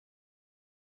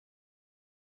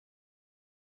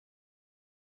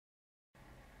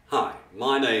Hi,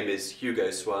 my name is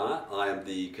Hugo Swire. I am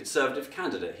the Conservative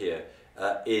candidate here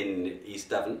in East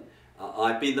Devon.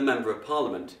 I've been the Member of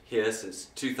Parliament here since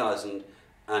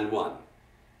 2001.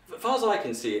 As far as I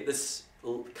can see it, this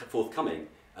forthcoming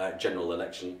general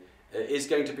election is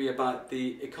going to be about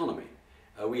the economy.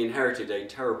 We inherited a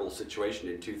terrible situation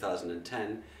in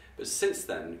 2010, but since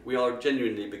then we are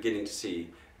genuinely beginning to see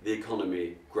the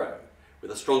economy grow.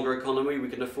 With a stronger economy, we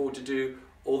can afford to do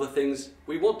all the things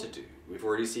we want to do. We've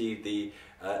already seen the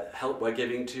help we're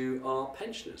giving to our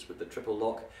pensioners with the triple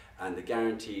lock and the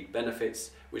guaranteed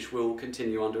benefits, which will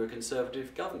continue under a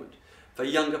Conservative government. For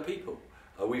younger people,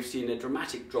 we've seen a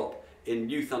dramatic drop in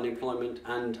youth unemployment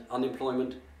and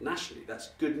unemployment nationally. That's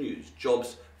good news,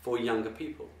 jobs for younger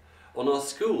people. On our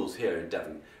schools here in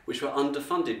Devon, which were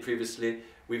underfunded previously,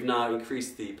 we've now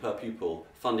increased the per pupil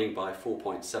funding by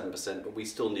 4.7%, but we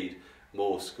still need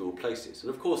more school places. And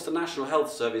of course the National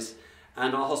Health Service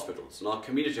and our hospitals, and our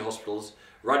community hospitals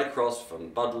right across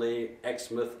from Budley,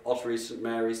 Exmouth, Ottery, St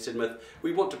Mary's, Sidmouth.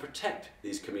 We want to protect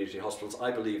these community hospitals. I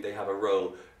believe they have a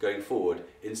role going forward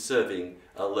in serving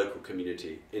local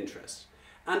community interests.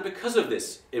 And because of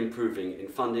this improving in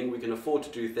funding, we can afford to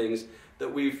do things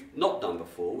that we've not done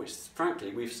before, which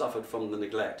frankly we've suffered from the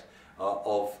neglect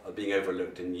of being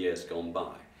overlooked in years gone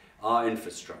by. Our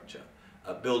infrastructure,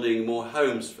 building more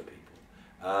homes for people,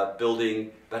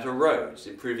 building better roads,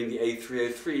 improving the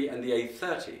A303 and the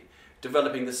A30,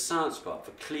 developing the science park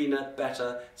for cleaner,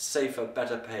 better, safer,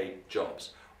 better paid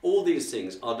jobs. All these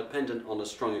things are dependent on a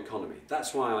strong economy.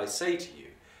 That's why I say to you,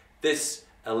 this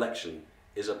election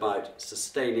is about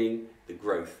sustaining the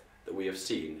growth that we have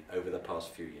seen over the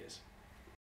past few years.